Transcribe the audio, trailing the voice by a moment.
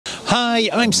Hi,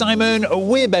 I'm Simon,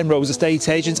 we're Ben Rose Estate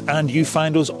Agents and you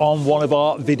find us on one of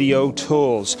our video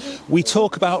tours. We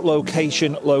talk about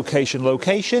location, location,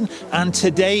 location, and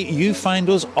today you find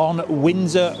us on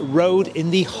Windsor Road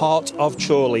in the heart of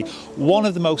Chorley, one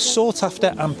of the most sought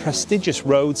after and prestigious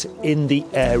roads in the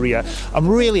area. I'm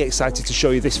really excited to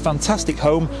show you this fantastic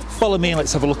home. Follow me and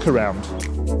let's have a look around.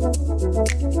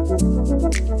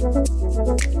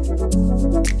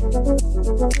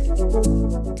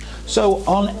 So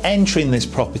on entering this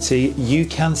property, you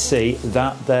can see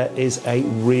that there is a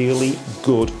really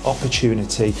good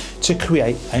opportunity to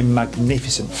create a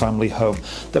magnificent family home.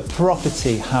 The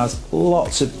property has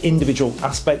lots of individual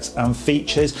aspects and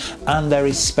features, and there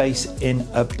is space in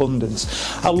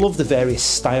abundance. I love the various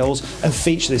styles and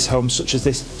features of this home, such as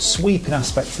this sweeping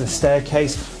aspect to the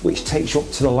staircase, which takes you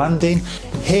up to the landing.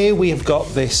 Here we have got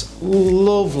this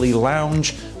lovely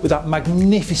lounge with that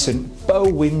magnificent bow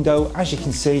window. As you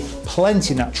can see,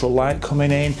 plenty of natural light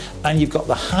coming in, and you've got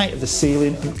the height of the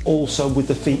ceiling, and also with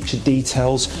the featured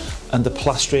details and the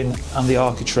plastering and the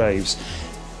architraves.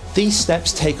 These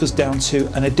steps take us down to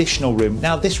an additional room.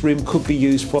 Now this room could be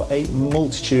used for a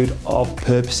multitude of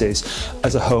purposes,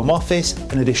 as a home office,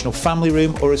 an additional family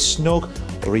room, or a snug,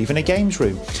 or even a games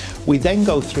room. We then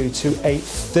go through to a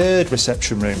third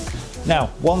reception room.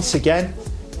 Now once again,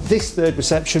 this third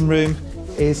reception room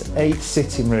is a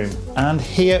sitting room, and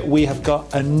here we have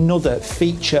got another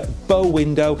feature bow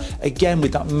window, again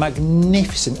with that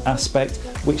magnificent aspect,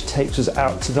 which takes us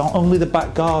out to not only the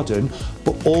back garden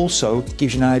but also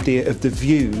gives you an idea of the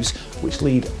views which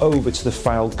lead over to the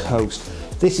Fylde coast.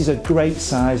 This is a great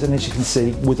size, and as you can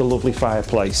see, with a lovely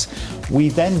fireplace. We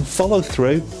then follow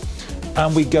through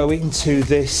and we go into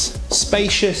this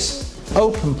spacious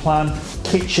open plan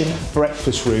kitchen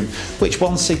breakfast room, which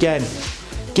once again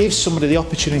gives somebody the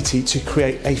opportunity to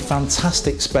create a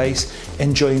fantastic space,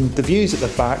 enjoying the views at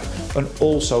the back, and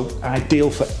also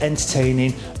ideal for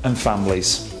entertaining and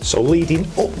families. So leading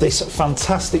up this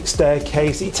fantastic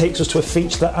staircase, it takes us to a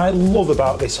feature that I love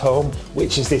about this home,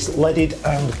 which is this leaded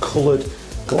and coloured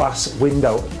glass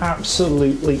window.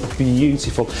 Absolutely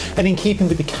beautiful, and in keeping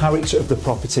with the character of the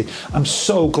property, I'm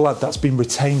so glad that's been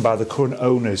retained by the current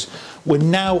owners. We're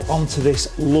now onto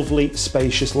this lovely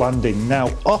spacious landing.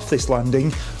 Now off this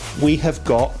landing we have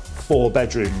got 4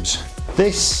 bedrooms.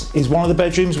 This is one of the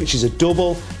bedrooms, which is a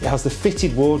double. It has the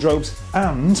fitted wardrobes,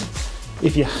 and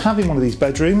if you're having one of these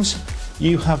bedrooms,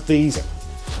 you have these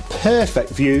perfect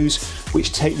views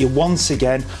which take you once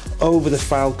again over the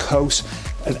Fylde coast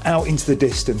and out into the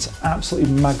distance.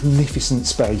 Absolutely magnificent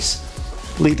space.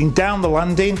 Leading down the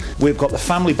landing, we've got the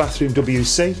family bathroom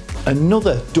WC,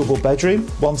 another double bedroom,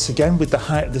 once again with the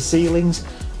height of the ceilings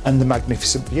and the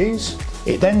magnificent views.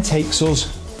 It then takes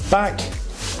us back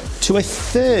to a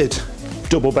third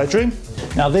double bedroom.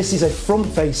 Now this is a front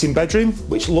facing bedroom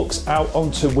which looks out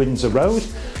onto Windsor Road,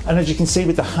 and as you can see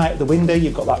with the height of the window,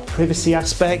 you've got that privacy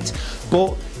aspect,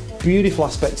 but beautiful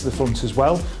aspect to the front as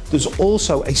well. There's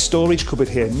also a storage cupboard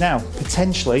here. Now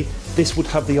potentially this would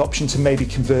have the option to maybe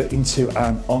convert into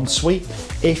an ensuite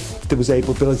if there was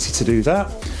ability to do that,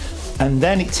 and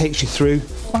then it takes you through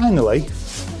finally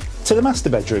to the master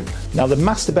bedroom. Now the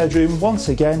master bedroom, once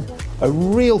again, a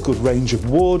real good range of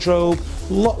wardrobe,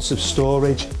 lots of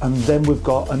storage, and then we've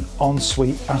got an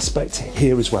ensuite aspect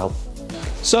here as well.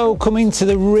 So coming to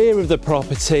the rear of the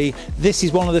property, this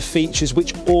is one of the features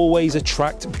which always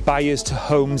attract buyers to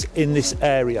homes in this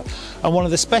area. And one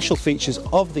of the special features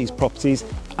of these properties,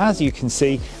 as you can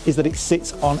see, is that it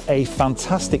sits on a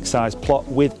fantastic sized plot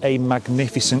with a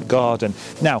magnificent garden.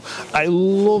 Now, I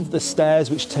love the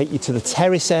stairs which take you to the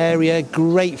terrace area,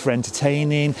 great for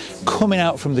entertaining. Coming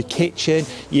out from the kitchen,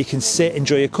 you can sit,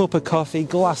 enjoy a cup of coffee,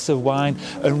 glass of wine,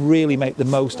 and really make the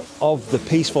most of the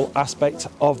peaceful aspect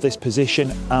of this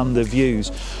position and the views.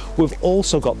 We've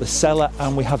also got the cellar,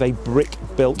 and we have a brick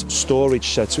built storage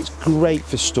shed, so it's great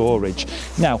for storage.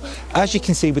 Now as you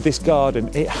can see with this garden,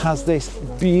 it has this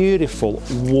beautiful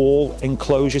wall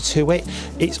enclosure to it.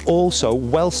 It's also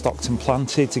well stocked and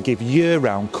planted to give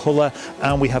year-round colour,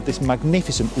 and we have this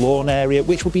magnificent lawn area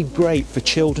which will be great for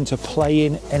children to play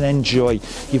in and enjoy.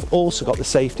 You've also got the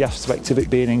safety aspect of it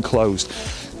being enclosed.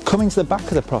 Coming to the back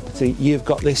of the property, you've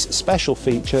got this special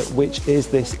feature, which is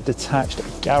this detached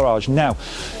garage. Now,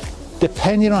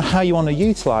 depending on how you want to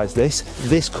utilise this,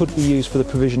 this could be used for the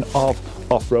provision of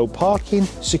off-road parking,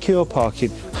 secure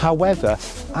parking. However,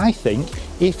 I think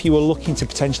if you are looking to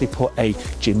potentially put a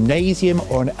gymnasium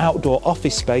or an outdoor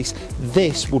office space,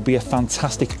 this would be a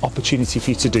fantastic opportunity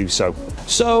for you to do so.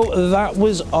 So that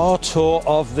was our tour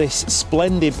of this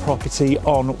splendid property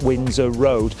on Windsor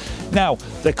Road. Now,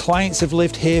 the clients have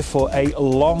lived here for a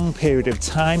long period of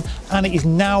time, and it is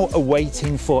now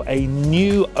awaiting for a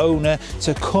new owner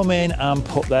to come in and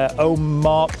put their own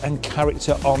mark and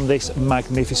character on this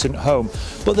magnificent home.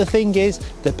 But the thing is,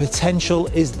 the potential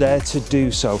is there to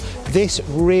do so. This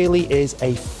really is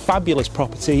a fabulous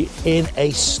property in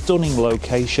a stunning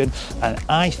location, and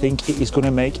I think it is going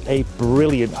to make a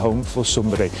brilliant home for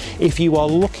somebody. If you are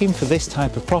looking for this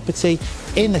type of property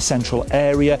in the central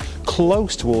area,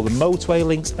 close to all the motorway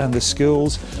links and the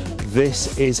schools,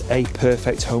 this is a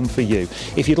perfect home for you.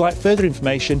 If you'd like further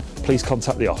information, please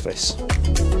contact the office.